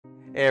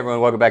Hey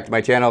everyone, welcome back to my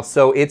channel.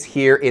 So it's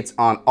here, it's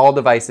on all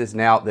devices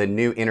now, the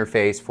new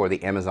interface for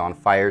the Amazon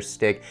Fire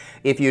Stick.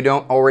 If you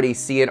don't already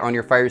see it on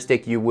your Fire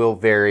Stick, you will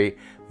very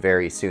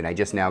soon. I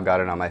just now got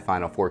it on my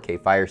final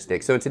 4K Fire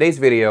Stick. So in today's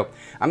video,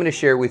 I'm going to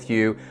share with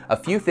you a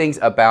few things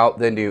about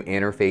the new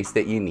interface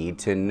that you need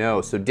to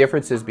know. So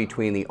differences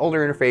between the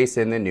older interface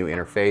and the new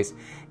interface.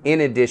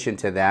 In addition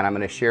to that, I'm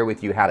going to share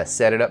with you how to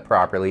set it up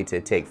properly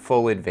to take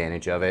full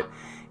advantage of it.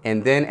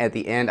 And then at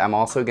the end, I'm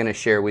also going to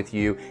share with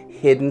you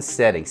hidden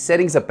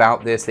settings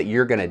about this that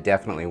you're going to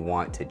definitely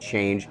want to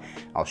change.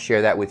 I'll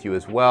share that with you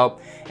as well.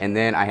 And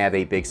then I have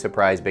a big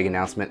surprise, big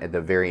announcement at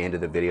the very end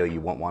of the video you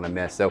won't want to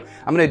miss. So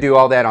I'm going to do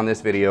all that on this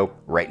video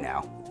right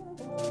now.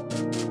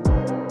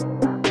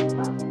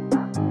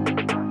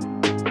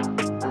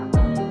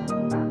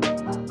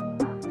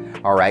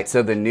 All right,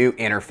 so the new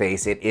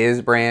interface, it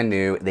is brand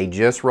new. They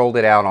just rolled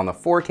it out on the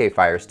 4K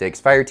Fire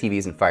Sticks, Fire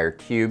TVs, and Fire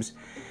Cubes.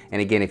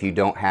 And again, if you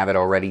don't have it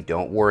already,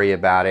 don't worry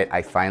about it.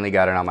 I finally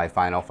got it on my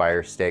final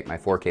Fire Stick, my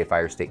 4K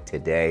Fire Stick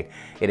today.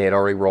 It had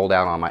already rolled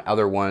out on my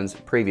other ones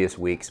previous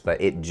weeks,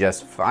 but it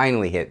just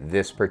finally hit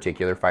this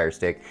particular Fire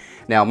Stick.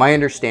 Now, my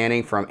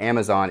understanding from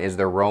Amazon is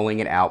they're rolling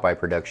it out by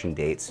production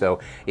date. So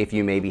if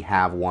you maybe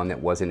have one that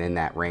wasn't in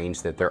that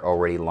range that they're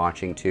already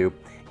launching to,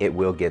 it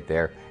will get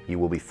there. You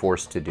will be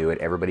forced to do it.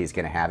 Everybody's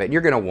gonna have it. And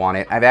you're gonna want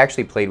it. I've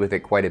actually played with it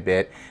quite a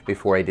bit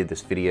before I did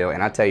this video,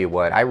 and I'll tell you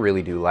what, I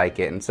really do like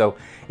it. And so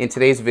in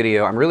today's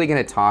video, I'm really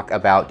gonna talk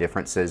about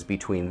differences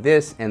between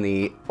this and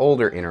the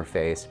older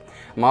interface.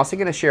 I'm also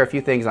gonna share a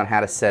few things on how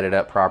to set it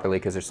up properly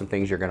because there's some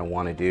things you're gonna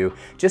wanna do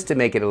just to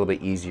make it a little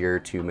bit easier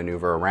to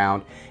maneuver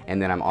around.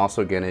 And then I'm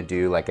also gonna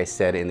do, like I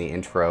said in the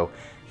intro,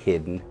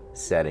 hidden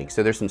settings.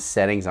 So there's some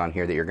settings on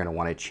here that you're going to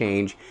want to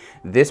change.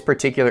 This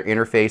particular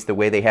interface, the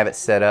way they have it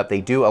set up,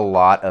 they do a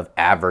lot of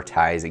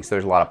advertising. So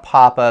there's a lot of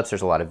pop-ups,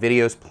 there's a lot of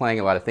videos playing,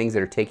 a lot of things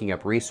that are taking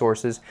up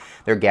resources.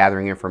 They're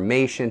gathering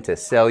information to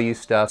sell you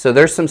stuff. So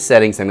there's some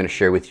settings I'm going to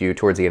share with you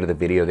towards the end of the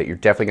video that you're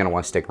definitely going to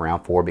want to stick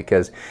around for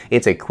because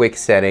it's a quick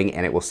setting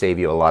and it will save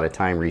you a lot of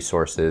time,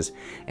 resources,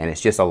 and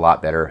it's just a lot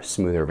better,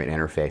 smoother of an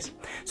interface.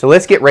 So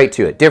let's get right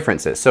to it.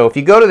 Differences. So if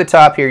you go to the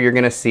top here, you're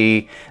going to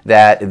see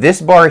that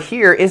this bar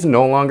here is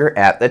no longer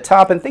at the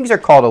top, and things are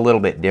called a little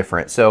bit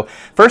different. So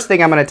first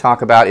thing I'm going to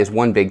talk about is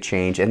one big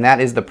change, and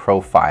that is the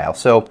profile.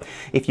 So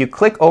if you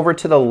click over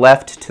to the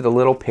left to the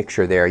little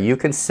picture there, you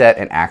can set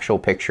an actual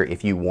picture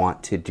if you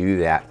want to do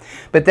that.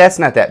 But that's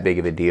not that big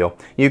of a deal.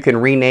 You can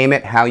rename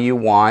it how you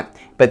want,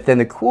 but then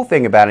the cool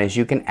thing about it is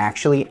you can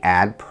actually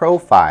add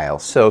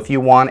profiles. So if you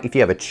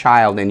have a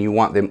child and you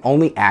want them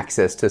only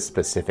access to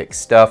specific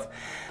stuff,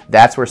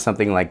 that's where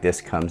something like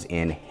this comes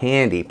in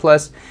handy.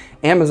 Plus,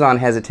 Amazon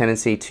has a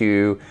tendency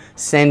to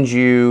send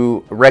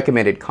you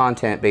recommended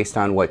content based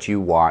on what you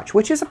watch,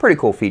 which is a pretty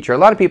cool feature. A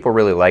lot of people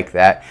really like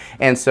that.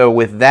 And so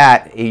with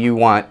that, you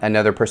want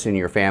another person in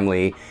your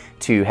family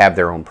to have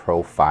their own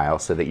profile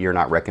so that you're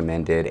not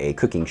recommended a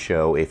cooking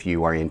show if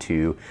you are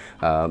into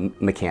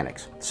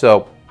mechanics.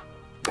 So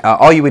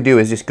all you would do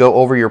is just go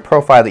over your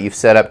profile that you've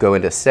set up, go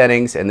into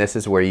settings, and this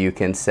is where you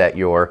can set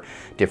your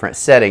different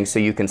settings so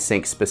you can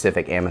sync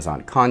specific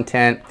Amazon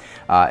content.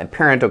 And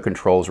parental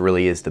controls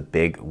really is the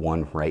big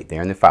one right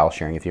there, and the file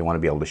sharing if you want to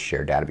be able to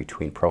share data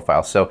between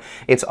profiles. So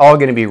it's all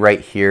going to be right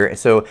here.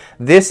 So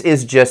this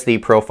is just the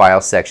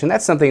profile section.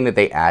 That's something that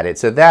they added.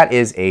 So that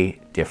is a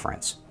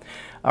difference.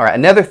 All right,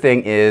 another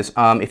thing is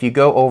if you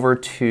go over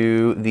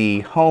to the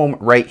home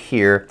right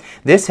here,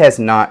 this has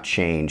not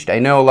changed. I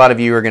know a lot of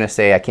you are going to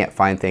say I can't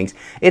find things.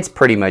 It's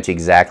pretty much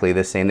exactly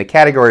the same. The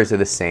categories are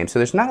the same, so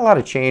there's not a lot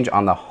of change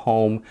on the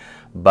home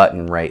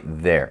button right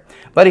there.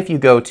 But if you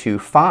go to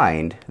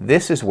find,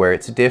 this is where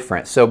it's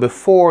different. So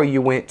before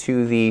you went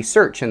to the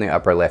search in the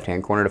upper left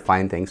hand corner to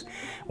find things,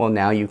 well,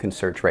 now you can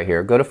search right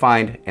here. Go to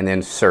find and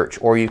then search,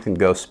 or you can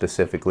go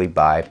specifically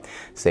by,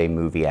 say,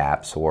 movie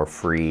apps or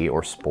free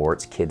or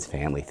sports, kids,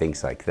 family,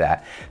 things like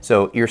that.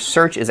 So your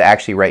search is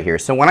actually right here.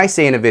 So when I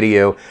say in a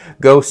video,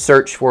 go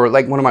search for,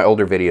 like one of my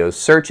older videos,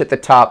 search at the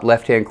top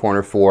left hand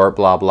corner for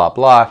blah, blah,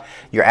 blah,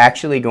 you're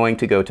actually going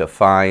to go to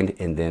find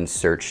and then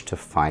search to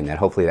find that.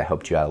 Hopefully that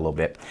helped you out a little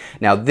bit.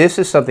 Now this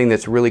is something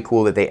that's really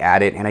cool that they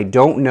added, and I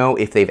don't know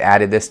if they've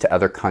added this to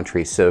other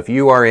countries. So if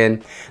you are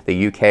in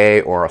the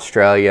UK or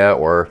Australia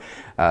or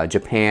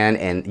Japan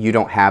and you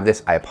don't have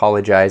this, I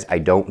apologize. I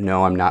don't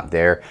know, I'm not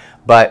there.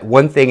 But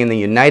one thing in the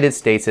United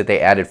States that they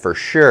added for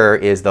sure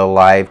is the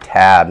live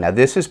tab. Now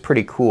this is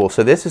pretty cool.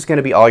 So this is going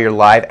to be all your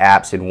live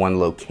apps in one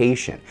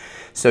location.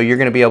 So you're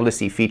going to be able to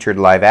see featured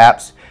live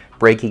apps,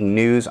 breaking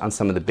news on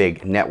some of the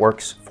big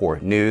networks for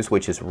news,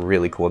 which is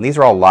really cool. And these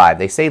are all live.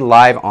 They say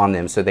live on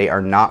them, so they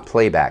are not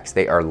playbacks.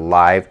 They are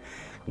live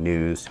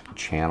news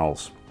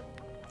channels.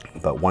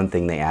 But one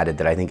thing they added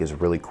that I think is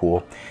really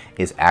cool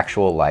is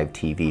actual live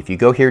TV. If you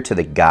go here to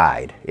the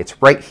guide,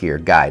 it's right here,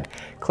 guide.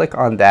 Click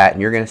on that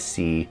and you're going to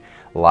see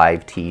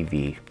live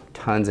TV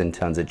tons and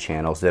tons of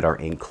channels that are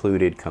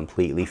included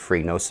completely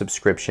free, no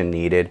subscription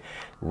needed,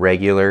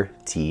 regular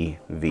TV.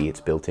 It's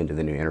built into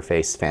the new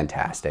interface,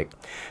 fantastic.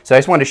 So I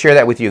just wanted to share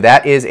that with you.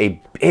 That is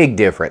a big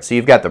difference. So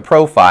you've got the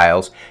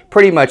profiles,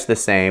 pretty much the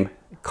same,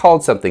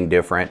 called something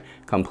different,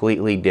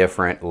 completely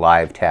different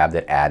live tab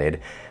that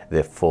added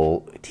the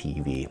full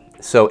TV.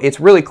 So it's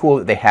really cool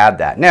that they have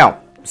that.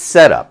 Now,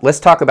 setup. Let's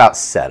talk about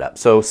setup.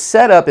 So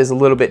setup is a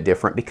little bit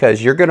different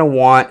because you're going to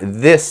want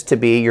this to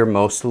be your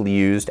most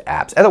used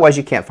apps. Otherwise,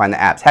 you can't find the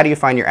apps. How do you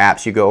find your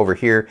apps? You go over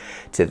here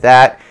to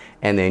that,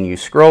 and then you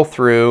scroll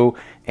through,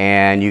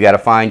 and you got to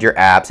find your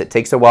apps. It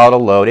takes a while to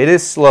load. It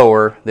is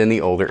slower than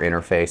the older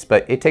interface,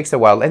 but it takes a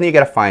while, and then you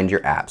got to find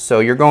your apps. So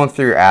you're going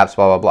through your apps,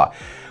 blah, blah, blah.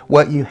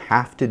 What you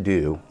have to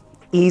do,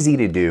 easy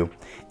to do,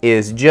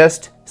 is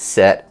just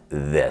set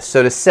this.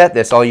 So to set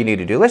this, all you need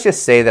to do, let's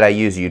just say that I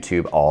use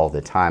YouTube all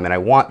the time and I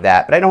want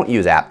that, but I don't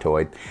use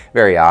Aptoid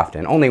very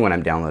often, only when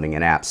I'm downloading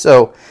an app.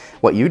 So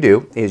what you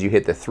do is you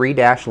hit the 3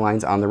 dash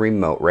lines on the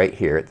remote right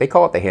here. They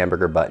call it the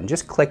hamburger button.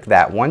 Just click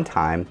that one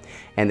time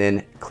and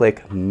then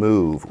click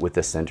move with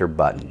the center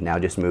button. Now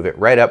just move it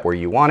right up where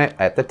you want it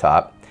at the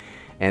top.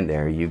 And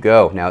there you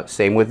go. Now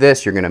same with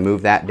this, you're going to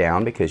move that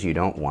down because you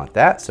don't want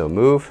that. So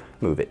move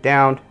it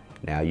down.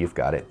 Now you've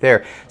got it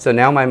there. So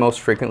now my most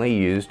frequently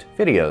used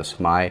videos,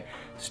 my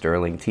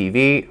Sterling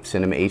TV,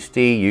 Cinema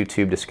HD,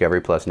 YouTube,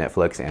 Discovery Plus,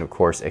 Netflix, and of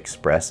course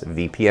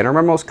ExpressVPN are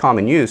my most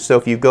common use. So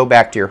if you go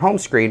back to your home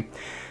screen,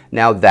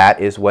 now that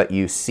is what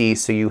you see.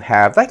 So you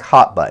have like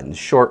hot buttons,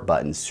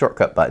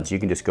 shortcut buttons. You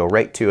can just go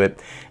right to it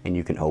and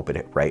you can open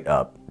it right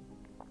up.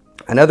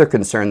 Another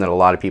concern that a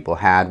lot of people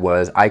had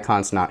was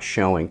icons not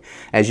showing.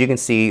 As you can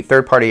see,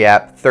 third-party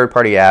app,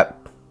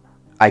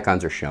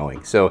 icons are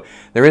showing. So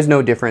there is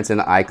no difference in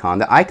the icon.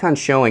 The icon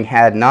showing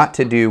had not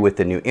to do with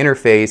the new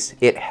interface.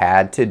 It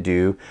had to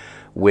do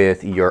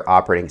with your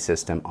operating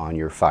system on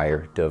your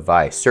Fire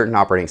device. Certain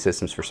operating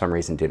systems for some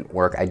reason didn't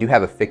work. I do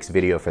have a fixed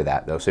video for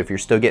that though. So if you're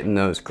still getting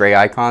those gray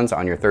icons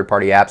on your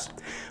third-party apps,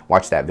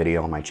 watch that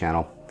video on my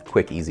channel.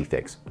 Quick, easy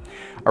fix.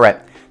 All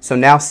right, so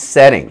now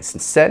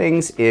settings.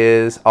 Settings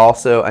is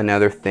also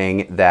another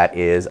thing that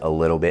is a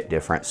little bit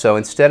different. So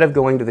instead of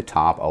going to the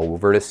top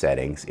over to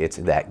settings, it's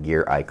that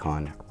gear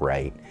icon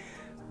right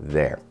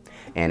there.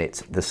 And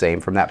it's the same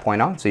from that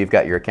point on. So you've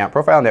got your account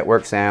profile,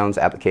 network, sounds,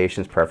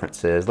 applications,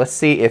 preferences. Let's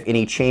see if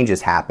any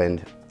changes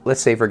happened. Let's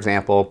say, for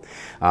example,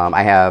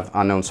 I have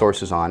unknown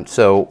sources on.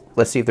 So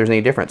let's see if there's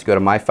any difference. Go to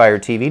My Fire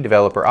TV,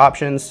 developer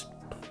options.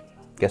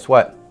 Guess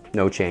what?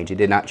 No change. It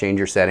did not change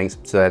your settings,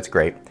 so that's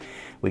great.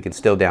 We can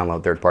still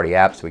download third-party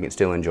apps. We can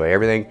still enjoy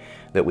everything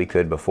that we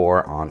could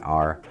before on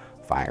our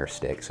Fire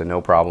Stick, so no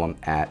problem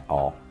at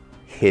all.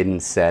 Hidden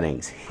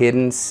settings.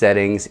 Hidden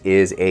settings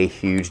is a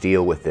huge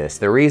deal with this.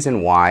 The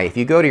reason why, if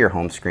you go to your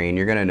home screen,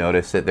 you're going to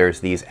notice that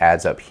there's these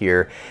ads up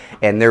here,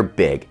 and they're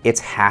big. It's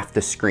half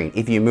the screen.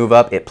 If you move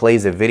up, it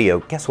plays a video.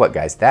 Guess what,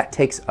 guys? That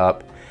takes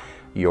up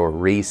your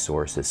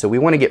resources. So we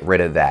want to get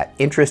rid of that.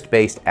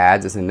 Interest-based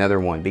ads is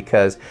another one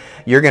because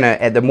you're going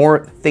to, the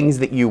more things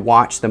that you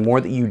watch, the more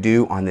that you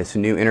do on this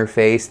new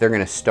interface, they're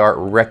going to start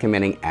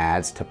recommending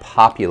ads to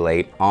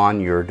populate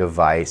on your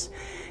device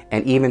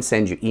and even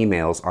send you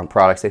emails on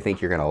products they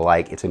think you're going to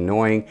like. It's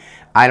annoying.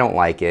 I don't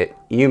like it.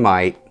 You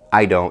might.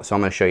 I don't. So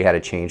I'm going to show you how to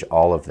change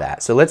all of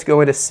that. So let's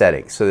go into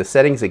settings. So the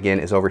settings again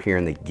is over here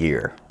in the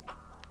gear.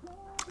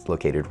 It's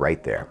located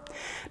right there.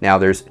 Now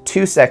there's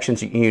 2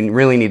 sections you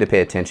really need to pay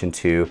attention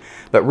to,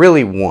 but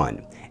really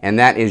one, and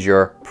that is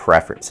your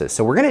preferences.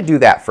 So we're going to do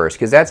that first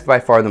because that's by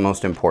far the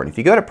most important. If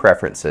you go to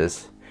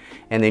preferences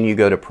and then you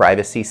go to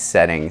privacy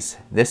settings,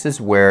 this is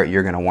where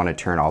you're going to want to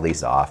turn all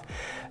these off.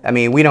 I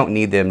mean, we don't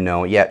need them,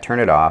 no, yet turn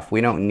it off.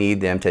 We don't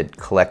need them to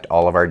collect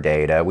all of our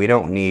data. We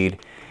don't need,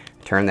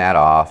 turn that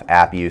off.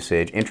 App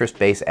usage,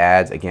 interest-based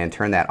ads, again,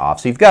 turn that off.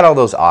 So you've got all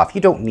those off.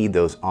 You don't need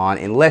those on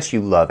unless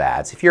you love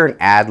ads. If you're an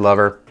ad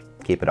lover,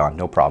 keep it on,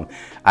 no problem.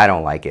 I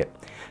don't like it.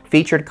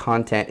 Featured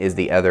content is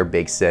the other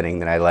big setting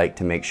that I like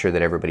to make sure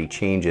that everybody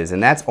changes,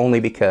 and that's only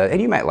because,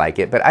 and you might like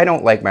it, but I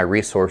don't like my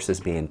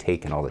resources being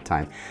taken all the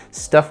time.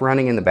 Stuff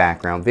running in the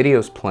background,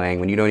 videos playing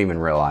when you don't even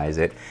realize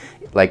it.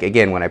 Like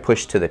again, when I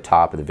push to the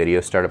top of the video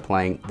started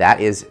playing,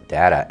 that is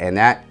data, and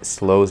that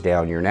slows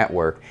down your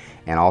network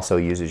and also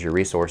uses your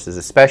resources,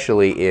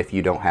 especially if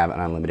you don't have an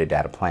unlimited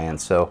data plan.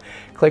 So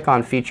click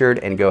on featured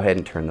and go ahead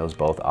and turn those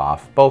both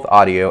off, both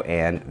audio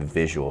and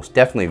visuals.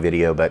 Definitely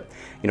video, but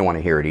you don't want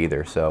to hear it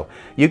either. So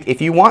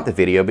if you want the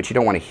video but you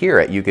don't want to hear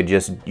it, you could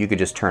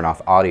just turn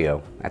off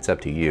audio. That's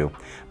up to you.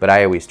 But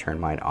I always turn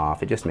mine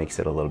off. It just makes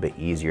it a little bit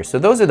easier. So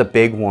those are the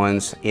big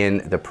ones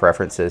in the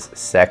preferences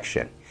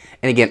section.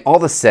 And again, all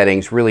the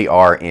settings really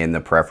are in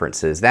the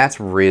preferences. That's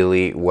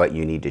really what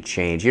you need to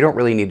change. You don't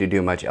really need to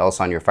do much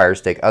else on your Fire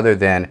Stick other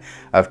than,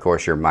 of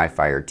course, your My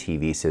Fire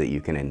TV so that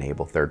you can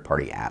enable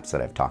third-party apps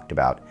that I've talked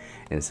about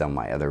in some of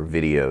my other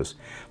videos.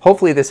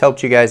 Hopefully this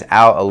helped you guys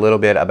out a little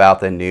bit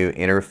about the new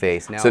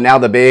interface. So now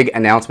the big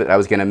announcement I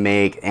was gonna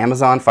make,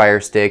 Amazon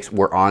Fire Sticks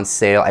were on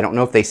sale. I don't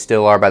know if they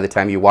still are by the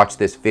time you watch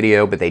this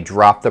video, but they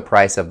dropped the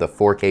price of the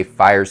 4K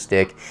Fire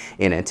Stick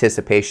in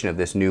anticipation of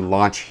this new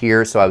launch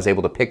here. So I was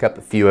able to pick up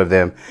a few of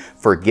them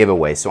for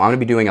giveaways. So I'm gonna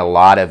be doing a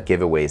lot of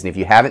giveaways. And if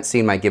you haven't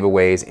seen my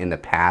giveaways in the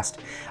past,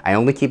 I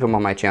only keep them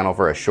on my channel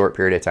for a short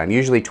period of time,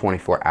 usually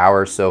 24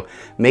 hours. So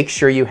make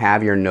sure you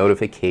have your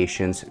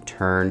notifications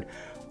turned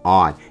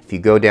on. If you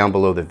go down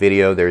below the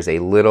video, there's a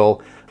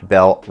little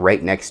bell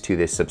right next to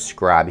this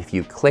subscribe. If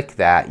you click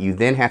that, you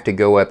then have to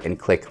go up and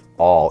click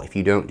all. If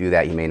you don't do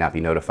that, you may not be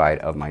notified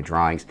of my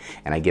drawings,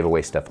 and I give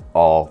away stuff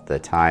all the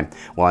time.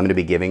 Well, I'm going to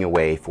be giving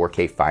away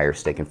 4K Fire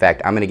Stick. In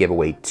fact, I'm going to give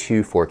away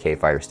 2 4K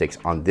Fire Sticks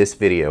on this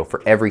video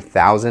for every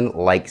 1,000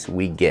 likes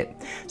we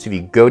get. So if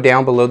you go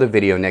down below the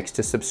video next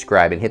to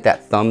subscribe and hit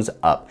that thumbs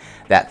up,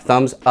 that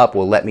thumbs up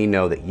will let me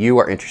know that you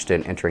are interested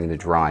in entering the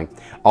drawing.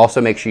 Also,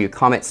 make sure you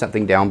comment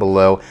something down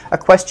below, a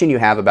question you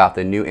have about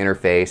the new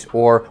interface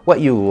or what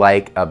you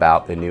like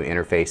about the new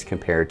interface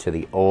compared to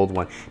the old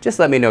one. Just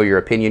let me know your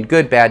opinion,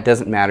 good, bad,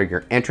 doesn't matter.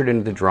 You're entered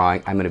into the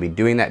drawing. I'm going to be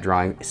doing that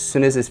drawing as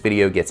soon as this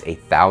video gets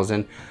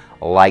 1,000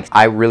 likes.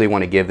 I really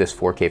want to give this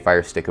 4K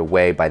Fire Stick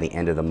away by the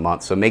end of the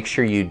month, so make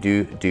sure you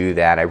do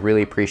that. I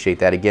really appreciate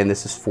that. Again,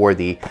 this is for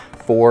the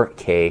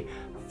 4K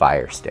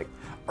Fire Stick.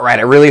 All right,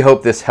 I really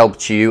hope this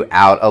helped you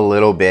out a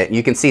little bit.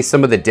 You can see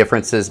some of the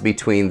differences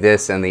between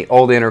this and the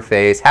old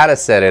interface, how to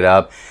set it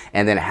up,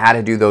 and then how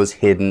to do those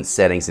hidden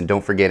settings. And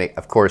don't forget,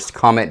 of course,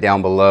 comment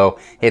down below,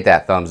 hit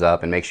that thumbs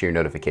up, and make sure your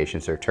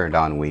notifications are turned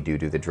on when we do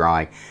the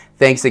drawing.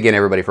 Thanks again,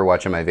 everybody, for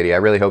watching my video. I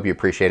really hope you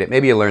appreciate it.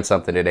 Maybe you learned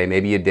something today,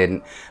 maybe you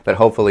didn't, but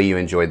hopefully you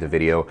enjoyed the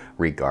video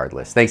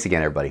regardless. Thanks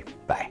again, everybody.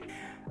 Bye.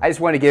 I just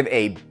want to give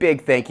a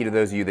big thank you to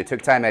those of you that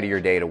took time out of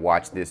your day to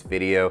watch this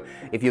video.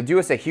 If you'll do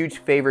us a huge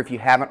favor, if you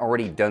haven't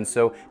already done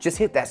so, just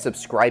hit that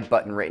subscribe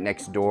button right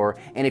next door.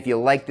 And if you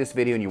like this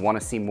video and you want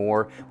to see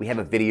more, we have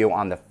a video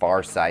on the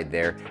far side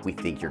there we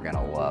think you're going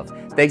to love.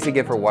 Thanks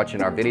again for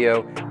watching our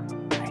video.